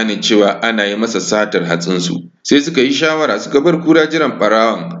suka gane cewa ana yi masa satar hatsinsu, sai suka yi shawara suka bar kura jiran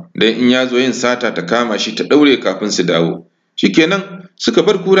ɓarawon don in ya zo yin sata ta kama shi ta ɗaure kafin su dawo. Shikenan suka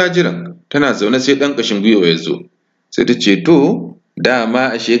bar kura jiran, tana zaune sai ɗan ƙashin gwiwa ya zo, sai ta ce to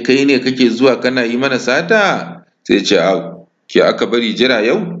dama ashe kai ne kake zuwa kana yi mana sata? Sai ce au, ke aka bari jira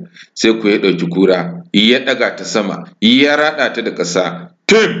yau? Sai ku ya ɗauki kura ya ɗaga ta sama ya raɗa ta da ƙasa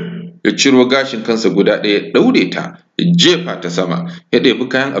tim ya ciro gashin kansa guda ɗaya ya ɗaure ta ya jefa ta sama ya ɗebi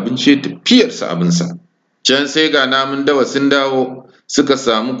kayan abinci ya tafiyarsa abinsa. Can sai ga namun dawa sun dawo suka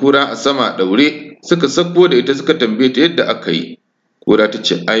samu kura a sama a ɗaure suka sauko da ita suka tambaye ta yadda aka yi. Kura ta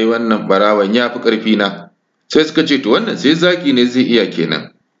ce ai wannan ɓarawon ya fi ƙarfina. Sai suka ce to wannan sai zaki ne zai iya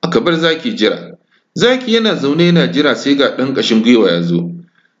kenan. Aka bar zaki jira. Zaki yana zaune yana jira sai ga ɗan ƙashin gwiwa ya zo.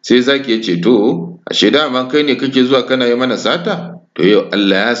 Sai zaki ya ce to ashe dama kai ne kake zuwa kana yi mana sata? To yau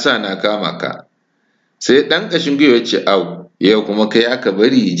Allah ya sa na kama ka. Sai ɗan ƙashin gwiwa ya ce au yau kuma kai aka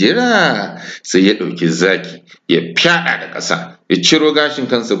bari jira. Sai ya ɗauki zaki ya fyaɗa da ƙasa ya ciro gashin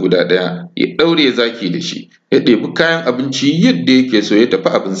kansa guda ɗaya ya ɗaure zaki da shi ya ɗebi kayan abinci yadda yake so ya tafi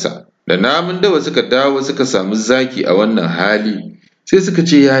abinsa. Da namun dawa suka dawo suka samu zaki a wannan hali sai suka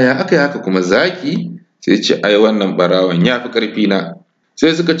ce yaya aka yi haka kuma zaki? Sai ce ai wannan ɓarawon ya fi ƙarfina.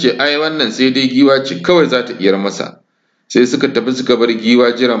 Sai suka ce ai wannan sai dai giwa ce kawai za ta iyar masa. Sai suka tafi suka bar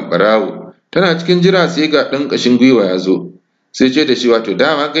giwa jiran ɓarawo. Tana cikin jira sai ga ɗan ƙashin gwiwa ya zo. Sai ce da shi wato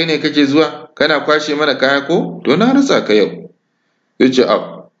dama kai ne kake zuwa kana kwashe mana kaya ko? To na rasa ka yau. Ya ce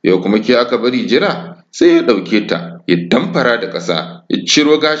au yau kuma ke aka bari jira? Sai ya ɗauke ta ya damfara da ƙasa ya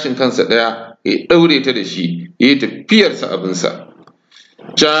ciro gashin kansa ɗaya ya ɗaure ta da shi ya yi tafiyarsa abinsa.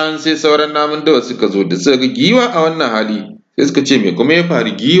 Can sai sauran namun dawa suka zo da suka ga giwa a wannan hali sai suka ce me kuma ya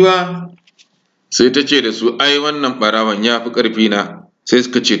faru giwa? Sai ta ce da su ai wannan ɓarawon ya fi ƙarfina. Sai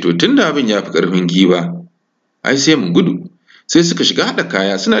suka ce to tunda abin ya fi ƙarfin giwa ai sai mu gudu. Sai suka shiga haɗa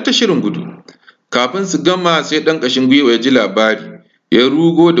kaya suna ta shirin gudu. Kafin su gama sai ɗan ƙashin gwiwa ya ji labari ya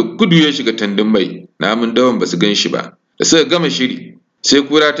rugo da gudu ya shiga tandun mai. Namun dawan ba su gan shi ba. Da suka gama shiri sai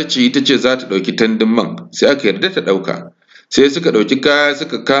kura ta ce ita ce za ta ɗauki tandun man sai aka yarda ta ɗauka. Sai suka ɗauki kaya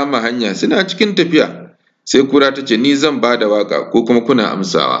suka kama hanya suna cikin tafiya. Sai kura ta ce ni zan ba da waƙa ko kuma kuna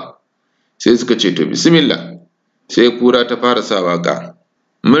amsawa. Sai suka ce to bismillah. Sai kura ta fara sa waƙa.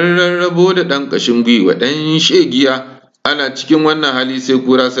 Mun rarrabo da ɗan ƙashin gwiwa ɗan shegiya. Ana cikin wannan hali sai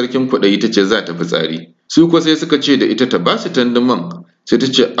kura sarkin kwaɗayi ta ce za ta fitsari. Su kuwa sai suka ce da ita ta ba su tandun man. Sai ta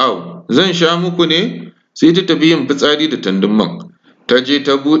ce au zan sha muku ne? Sai ta tafi yin fitsari da tandun man. Ta je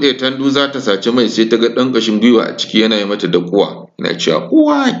ta buɗe tandu za ta saci mai sai ta ga ɗan ƙashin gwiwa a ciki yana yi mata daƙuwa. Yana cewa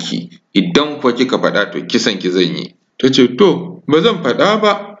uwaki idan kuwa kika faɗa to kisan ki zan yi. Ta ce to ba zan faɗa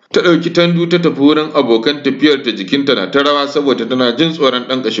ba. Ta ɗauki tandu ta tafi wurin abokan tafiyarta jikinta na ta rawa saboda tana jin tsoron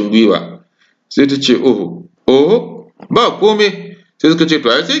ɗan ƙashin gwiwa. Sai ta ce oho ba kome. Sai suka ce to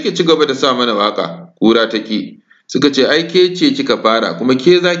ai sai ki ci gaba da sa mana waƙa. Kura ta ƙi. Suka ce ai ke ce kika fara kuma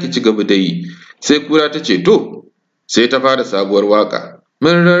ke za ki ci gaba da yi. Sai kura ta ce to sai ta fara sabuwar waƙa.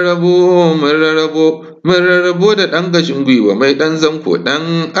 Mun rarrabo da ɗan ƙashin gwiwa mai ɗan zanko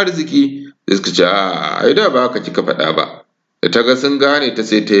ɗan arziki. Sai suka ce ai da ba haka kika faɗa ba. Da ta ga sun gane ta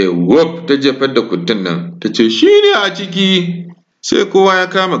sai ta yi wuf ta jefar da kuttun nan ta ce shi ne a ciki. Sai kowa ya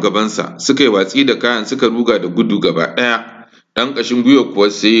kama gabansa suka yi watsi da kayan suka ruga da gudu gaba ɗaya. Ɗan ƙashin gwiwa kuwa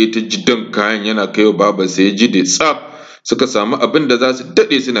sai ta ji dan kayan yana kai wa babarsa ya ji da tsaf. Suka samu abin da za su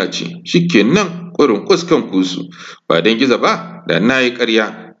daɗe suna ci. Shikenan ƙurin kuskan kusu. Ba don gizo ba da na yi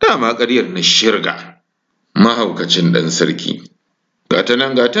ƙarya dama ƙaryar na shirga. Mahaukacin ɗan sarki. Gata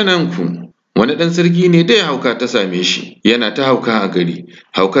nan ku. Wani ɗan sarki ne dai hauka ta same shi, yana ta hauka a gari,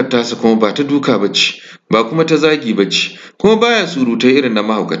 haukar tasa kuma ba ta duka ba ce, ba kuma ta zagi ba ce, kuma baya surutai irin na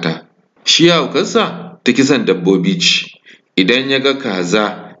mahaukata. Shi haukarsa ta kisan dabbobi ce, idan ya ga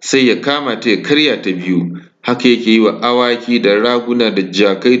kaza sai ya kama ta ya karya ta biyu, haka yake yi wa awaki da raguna da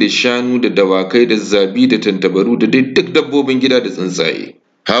jakai da shanu da dawakai da zabi da tantabaru da dai duk dabbobin gida da tsuntsaye.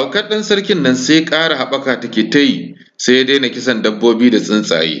 Haukar ɗan sarkin nan sai ƙara haɓaka take ta yi, sai ya daina kisan dabbobi da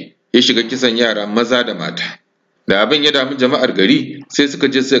tsuntsaye. Ya shiga kisan yara maza da mata. Da abin ya damu jama'ar gari sai suka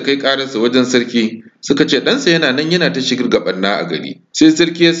je suka kai ƙararsa wajen sarki suka ce ɗansa yana nan yana ta shigar ɓarna a gari. Sai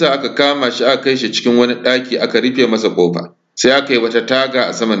sarki ya sa aka kama shi aka kai shi cikin wani ɗaki aka rufe masa ƙofa. Sai aka yi wata taga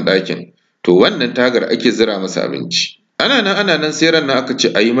a saman ɗakin. To wannan tagar ake zira masa abinci. Ana nan sai ran nan aka ce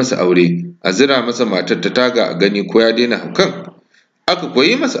a yi masa aure a zira masa matar ta taga a gani ko ya daina haukan. Aka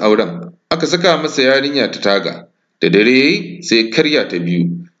koyi masa auren aka saka masa yarinya ta taga. Da dare yayi sai karya ta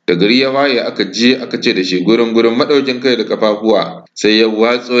biyu. Da gari ya waye aka je aka ce da shi gurin maɗaukin kai da ƙafafuwa sai ya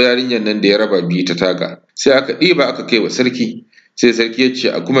watso yarinyar nan da ya raba biyu ta taga. Sai aka ɗiba aka kai wa sarki. Sai sarki ya ce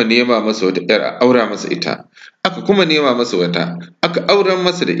a kuma nema masa wata ‘yar a aura masa ita. Aka kuma nema masa wata aka auren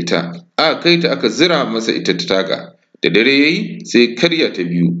masa da ita. Aka kai ta aka zira masa ita ta taga. Da dare yayi sai karya ta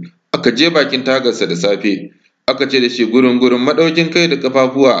biyu. Aka je bakin tagarsa da safe aka ce da shi gurin maɗaukin kai da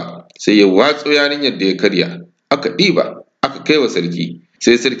ƙafafuwa sai ya watso yarinyar da ya karya. Aka ɗiba aka kai wa sarki.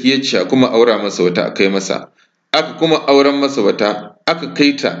 Sai sarki ya ce a kuma aura masa wata a kai masa. aka kuma auren masa wata, aka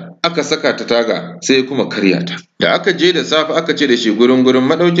kai ta, aka saka ta taga, sai ya kuma karya ta. Da aka je da safe aka ce da shi gurin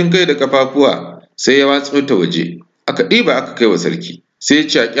maɗaukin kai da ƙafafuwa, sai ya watso ta waje, aka ɗiba aka kai wa sarki, sai ya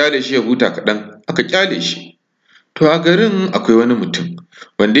ce a ƙyale shi ya huta kaɗan, aka ƙyale shi. To a garin akwai wani mutum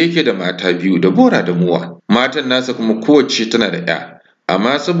wanda yake da mata biyu da Bora da Mowa, matan nasa kuma kowacce tana da ‘ya,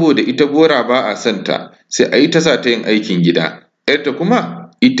 amma saboda ita Bora ba a son ta, sai a yi ta sa ta yin aikin gida, ‘yarta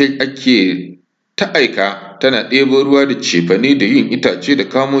kuma ita ake ta aika tana ɗebo ruwa da cefane da yin itace da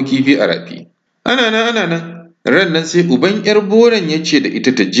kamo kifi a rafi. Ana nan, ran nan sai uban ‘yar Boran ya ce da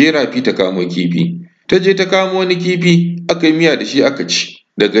ita ta je rafi ta kamo kifi, ta je ta kamo wani kifi aka yi miya da shi aka ci.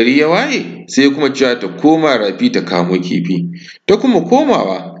 Da gari ya waye sai kuma cewa ta koma rafi ta kamo kifi, ta kuma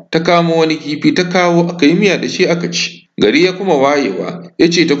komawa ta kamo wani kifi ta kawo aka yi miya da shi aka ci. Gari ya kuma wayewa ya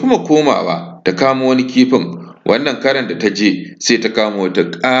ce ta kuma komawa ta kamo wani kifin, wannan karon da ta je sai ta kamo wata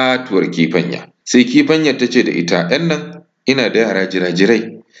ƙatuwar kifanya. Sai kifanyar ta ce da ita, ‘yan nan ina da yara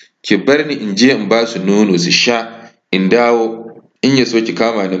jirajirai, ki bar ni in je in ba su nono su sha in dawo, in ya so ki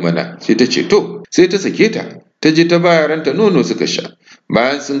kama ni mana. Sai ta ce to, sai ta sake ta, ta je ta ba yaranta nono suka sha.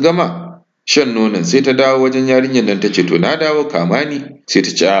 Bayan sun gama shan nonon sai ta dawo wajen yarinyar nan ta ce to na dawo kama ni. Sai ta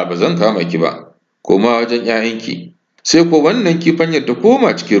ce a'a ba zan kama ki ba, koma wajen ‘ya'yanki. Sai ko wannan kifanyar ta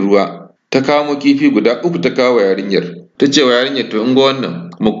koma cikin ruwa ta kamo kifi guda 3 ta kawo wa yarinyar. Ta ce wa yarinyar to in ga wannan,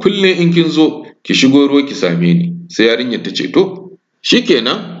 kuma kullum in kin zo ki shigo ruwa ki same ni. Sai yarinyar ta ce to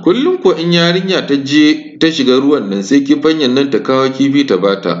shikenan, kullum ko in yarinya ta je ta shiga ruwan nan sai kifanyar nan ta kawo kifi ta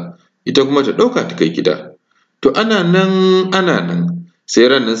bata, ita kuma ta ɗauka ta kai gida. To ana nan sai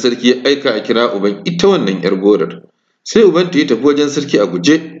ran nan sarki ya aika a kira uban ita wannan ‘yar Borar. Sai ubanta ya tafi wajen sarki a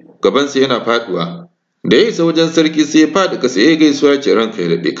guje, gabansa yana faɗuwa. Da ya isa wajen sarki sai ya faɗi ƙasa ya gaisuwa ya ce ranka ya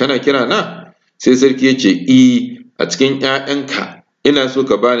daɗe, kana kira na? Sai sarki ya ce a cikin ‘ya'yanka ina so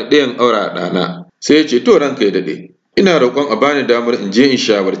ka bani ɗayan aura ɗana. Sai ya ce to ranka ya daɗe, ina roƙon a bani damar in je in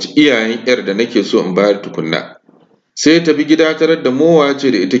shawarci iyayen ‘yar da nake so in bayar tukunna. Sai ya tafi gida tarar da Mowa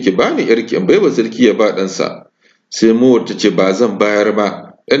ce da ita ki bani ‘yarki in baiwa sarki ya ba ɗansa. Sai Mowar ta ce ba zan bayar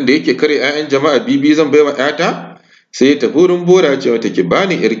ba, ɗan da yake karya ‘ya'yan jama'a biyu zan baiwa ‘yata? Sai ya tafi wurin Bora ce mata ki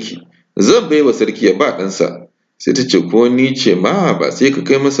bani ‘yarki, zan baiwa sarki ya ba ɗansa. Sai ta ce ko ni ce ma ba sai ka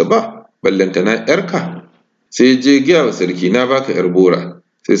kai masa ba, ballantana ‘yarka. Sai ya je gaya wa sarki na baka ‘yar Bora.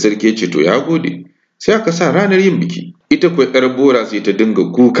 Sai sarki ya ce to ya gode. Sai aka sa ranar yin biki. Ita kuwa ‘yar Bora sai ta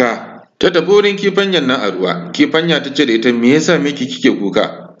dinga kuka. Ta tafi wurin kifanyar nan a ruwa. Kifanya ta ce da ita me yasa miki kike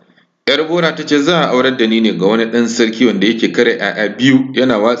kuka? ‘Yar Bora ta ce za a aurar da ni ne ga wani ɗan sarki wanda yake karya ‘ya'ya biyu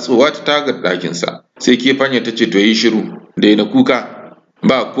yana watsowa ta tagar ɗakinsa. Sai kifanya ta ce to yi shiru, daina kuka,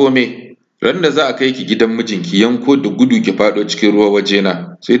 ba kome. Ran da za a kai ki gidan mijinki yanko da gudu ki faɗo cikin ruwa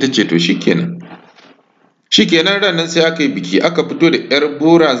wajena. Sai ta ce to shikenan. Shikenan ran nan sai aka yi biki, aka fito da ‘yar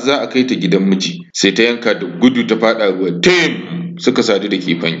Bora za a kai ta gidan miji. Sai ta yanka da gudu ta faɗa ruwa tim suka sadu da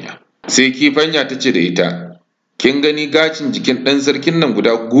kifanya. Sai kifanya ta ce da ita kin gani gashin jikin ɗan sarkin nan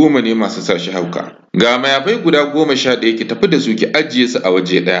guda 10 ne masu sa shi hauka. Ga mayafai guda 11 ki tafi da su ki ajiye su a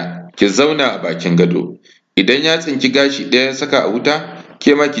waje ɗaya, ki zauna a bakin gado. Idan ya tsinki gashi ɗaya ya saka a wuta,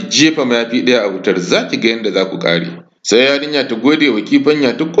 ke ma ki jefa mayafi ɗaya a wutar za ki ga yadda za ku ƙare. Sai yarinya ta gode wa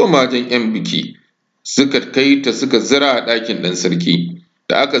kifanya ta koma wajen ‘yan biki. Suka kai ta suka zira a ɗakin ɗan sarki.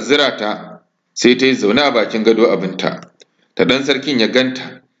 Da aka zira ta sai ta yi zaune a bakin gado abinta. Da ɗan sarkin ya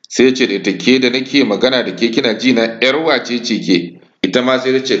ganta sai ya ce da ita ke da nake magana da ke kina ji na ‘yar wace ce ke? Ita ma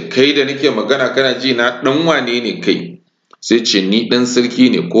sai ta ce kai da nake magana kana ji na ɗan wane ne kai? Sai ce ni ɗan sarki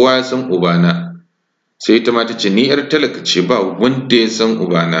ne kowa ya san ubana. Sai ita ma ta ce ni ‘yar talaka ce ba wanda ya san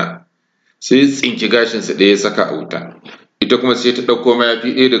ubana. Sai ya tsinki gashinsa ɗaya ya saka a wuta. Ita kuma sai ta ɗauko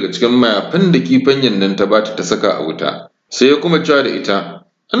mayafi ɗaya daga cikin mayafan da kifanyan nan ta bata ta saka a wuta. Sai ya kuma cewa da ita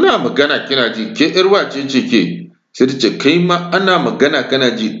ana magana kina ji ke ‘yar wace ce ke? Sai ta ce kai ma ana magana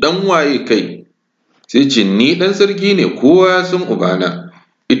kana ji ɗan waye kai? Sai ce ni ɗan sarki ne kowa ya san ubana.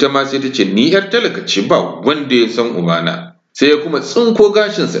 Ita ma sai ta ce ni ‘yar talaka ce ba wanda ya san ubana. Sai ya kuma tsinko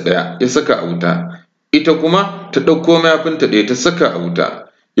gashinsa ɗaya ya saka a wuta. Ita kuma ta ɗauko mayafinta ɗaya ta saka a wuta.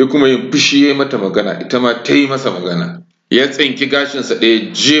 Ya kuma yin fushi ya yi mata magana, ita ma ta yi masa magana. Ya tsinki gashinsa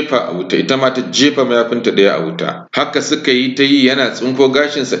ɗaya jefa a wuta, ita ma ta jefa mayafinta ɗaya a wuta. Haka suka yi ta yi yana tsinko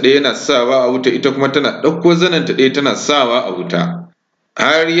gashinsa ɗaya yana sawa a wuta, ita kuma tana ɗauko zanenta ɗaya tana sawa a wuta.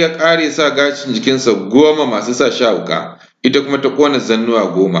 Har ya ƙare sa gashin jikinsa 10 masu sa shi a wuƙa, ita kuma ta ƙona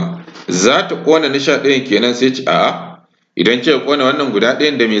zannuwa 10. Za ta ƙona na 11 kenan sai ce a'a, idan kika ƙona wannan guda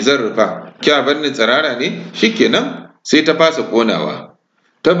ɗayan da me zan rufa? Kya bar ni tsirara ne? Shikenan sai ta fasa ƙonawa.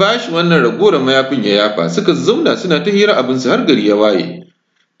 Ta ba shi wannan ragowar mayafin ya yafa, suka zauna suna ta hira abinsu har gari ya waye.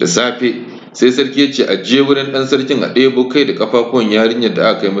 Da safe sai sarki ya ce a je wurin ɗan sarkin a ɗebo kai da ƙafafuwan yarinyar da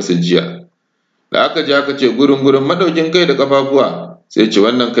aka kai masa jiya. Da aka je aka ce gurin maɗaukin kai da ƙafafuwa, sai ce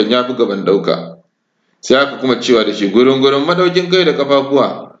wannan kan ya fi gaban ɗauka. Sai aka kuma cewa da shi gurin maɗaukin kai da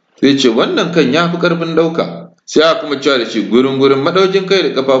ƙafafuwa, sai ce wannan kan ya fi ƙarfin ɗauka. Sai aka kuma cewa da shi gurin maɗaukin kai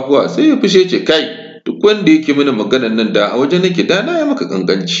da ƙafafuwa, sai ya fushe ce kai duk wanda yake mini maganan nan da a waje nake da na yi maka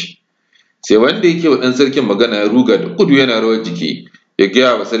ƙanƙanci. Sai wanda yake wa ɗan sarkin magana ya ruga da gudu yana rawar jiki ya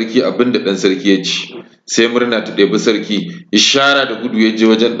gaya wa sarki abin da ɗan sarki ya ci. Sai murna ta ɗebi sarki, ishara da gudu ya je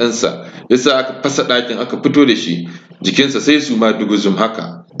wajen ɗansa, ya sa aka fasa ɗakin aka fito da shi, jikinsa sai suma duguzum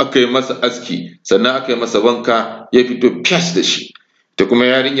haka, aka yi masa aski, sannan aka yi masa wanka ya fito fyash da shi. Ta kuma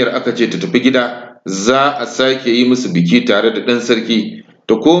yarinyar aka ce ta tafi gida, za a sake yi musu biki tare da ɗan sarki,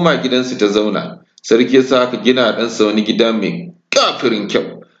 ta koma gidansu ta zauna. Sarki ya sa aka gina wa ɗansa wani gida mai ƙafirin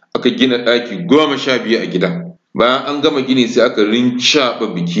kyau, aka gina ɗaki 12 a gidan. Bayan an gama gini sai aka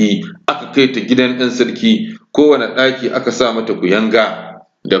rincaɓa biki, aka kai ta gidan ɗan sarki, kowane ɗaki aka sa mata kuyanga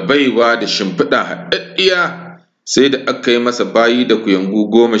da baiwa da shimfiɗa haɗaɗɗiya. Sai da aka yi masa bayi da kuyangu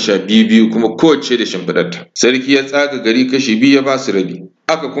 12 kuma kowacce da shimfiɗarta. Sarki ya tsaga gari kashi biyu ya ba su rabi.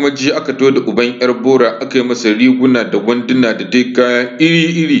 Aka kuma je aka to da uban ‘yar bora, aka yi masa riguna da wanduna da dai kaya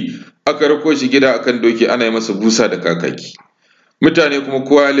iri-iri, aka rako shi gida akan doki ana yi masa busa da kakaki. Mutane kuma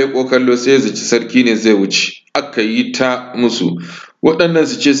kowa ya leƙo kallo sai ya zaci sarki ne zai wuce. Aka yi ta musu, waɗannan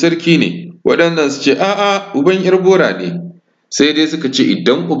su ce sarki ne, waɗannan su ce a'a uban ‘yar bora ne. Sai dai suka ce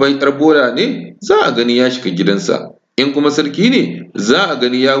idan uban ‘yar bora ne za a gani ya shiga gidansa, in kuma sarki ne za a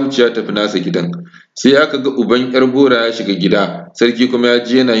gani ya wuce ya tafi nasa gidan. Sai aka ga uban ‘yar bora ya shiga gida, sarki kuma ya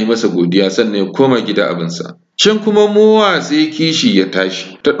je yana yi masa godiya sannan ya koma gida abinsa. Can kuma mowa sai kishi ya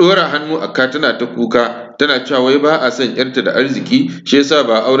tashi, ta ɗora hannu a ka tana ta kuka, tana cewa wai ba a son ‘yarta da arziki, shi yasa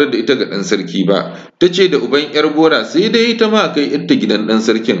ba a aurar da ita ga ɗan sarki ba. Ta ce da uban ‘yar bora sai dai ita ma a kai ‘yarta gidan ɗan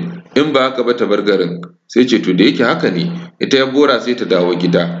sarkin, in ba haka ba ta bar garin. Sai ce to da yake haka ne, ita ‘yar bora sai ta dawo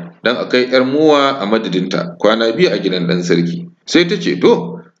gida, don a kai ‘yar mowa a madadinta, kwana 2 a gidan ɗan sarki. Sai ta ce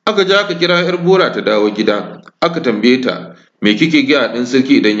to, aka je aka kira ‘yar bora ta dawo gida, aka tambaye ta me kike gaya ɗan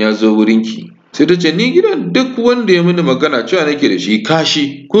sarki idan ya zo wurinki. Sai ta ce ni gidan duk wanda ya mini magana cewa nake da shi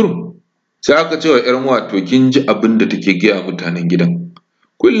kashi kurum. Sai aka ce wa ‘yar mowa to kin ji abin da take gaya mutanen gidan,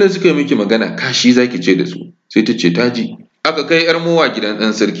 kullum suka yi miki magana kashi za ki ce da su. Sai ta ce ta ji. Aka kai ‘yar mowa gidan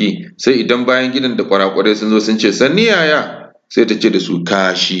ɗan sarki, sai idan bayan gidan da ƙwarakwarai sun zo sun ce sanni yaya, sai ta ce da su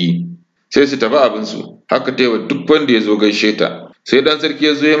kashi, sai su tafi abinsu. Haka ta yi wa duk wanda ya zo gaishe ta. Sai ɗan sarki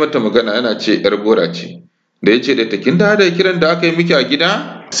ya zo ya mata magana yana ce ‘yar bora ce. Da ya ce da ta kin da kiran da aka yi miki a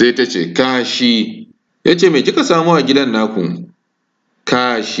gida? Sai ta ce kashi. Ya ce me kika samu a gidan naku?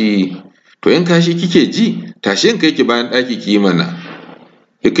 Kashi. To in kashi kike ji, tashi in kai ki bayan ɗaki ki yi mana.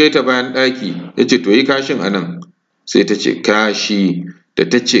 Ya kai ta bayan ɗaki, ya ce to yi kashin a nan. Sai ta ce kashi. Da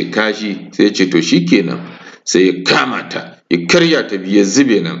ta ce kashi, sai ya ce to shi kenan. Sai ya kama ta, ya karya ta biyu ya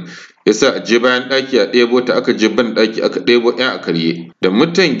zube nan. Ya sa a je bayan ɗaki a ɗebo ta, aka je ban ɗaki aka ɗebo ‘ya a karye. Da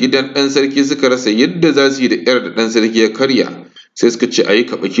mutan gidan ɗan sarki suka rasa yadda za su yi da ‘yar da ɗan sarki ya karya, sai suka ce a yi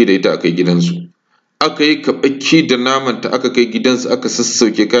kaɓaki da ita a kai gidansu. Aka yi kaɓaki da namanta aka kai gidansu aka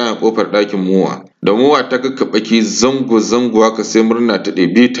sassauke kayan a ƙofar ɗakin mowa. Da mowa ta ga kaɓaki zango haka sai murna ta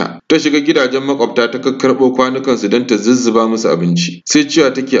ɗebe ta. Ta shiga gidajen maƙwabta ta kakkarɓo kwanukansu don ta zuzzuba musu abinci. Sai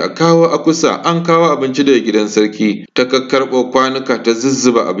cewa take a kawo akusa, an kawo abinci daga gidan sarki. Ta kakkarɓo kwanuka ta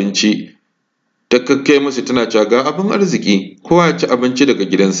zuzzuba abinci. Ta kakkai musu tana cewa ga abin arziki, kowa ya ci abinci daga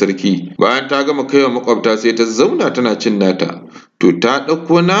gidan sarki. Bayan ta gama kai wa maƙwabta sai ta zauna tana cin nata. To ta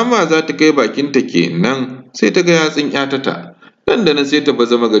ɗauko nama za ta kai bakinta kenan, sai ta ga yatsun ‘yatata. Nan da nan sai ta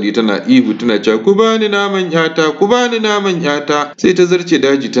bazama gari tana ihu tana cewa ku bani naman ‘yata, ku bani naman ‘yata. Sai ta zarce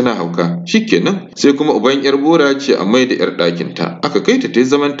daji tana hauka. Shikenan sai kuma uban ‘yar bora ce a mai da ‘yar ɗakinta. Aka kai ta ta yi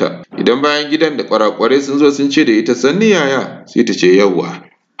zamanta. Idan bayan gidan da ƙwarakwarai sun zo sun ce da ita sanni yaya, sai ta ce yawwa.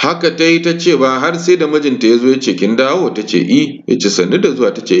 Haka ta yi ta cewa har sai da mijinta ya zo ya ce kin dawo, ta ce i, ya ce sannu da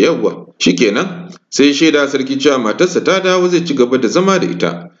zuwa, ta ce yawwa. Shikenan sai shaida sarki cewa matarsa ta dawo zai ci gaba da zama da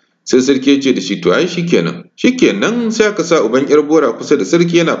ita. Sai sarki ya ce da shi to ai shikenan sai aka sa uban ‘yar bora kusa da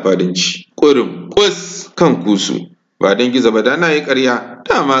sarki yana fadanci. Ƙurum ƙus kan kusu, ba don gizo ba da na yi ƙarya,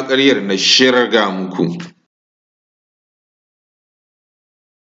 dama ƙaryar na shirga muku.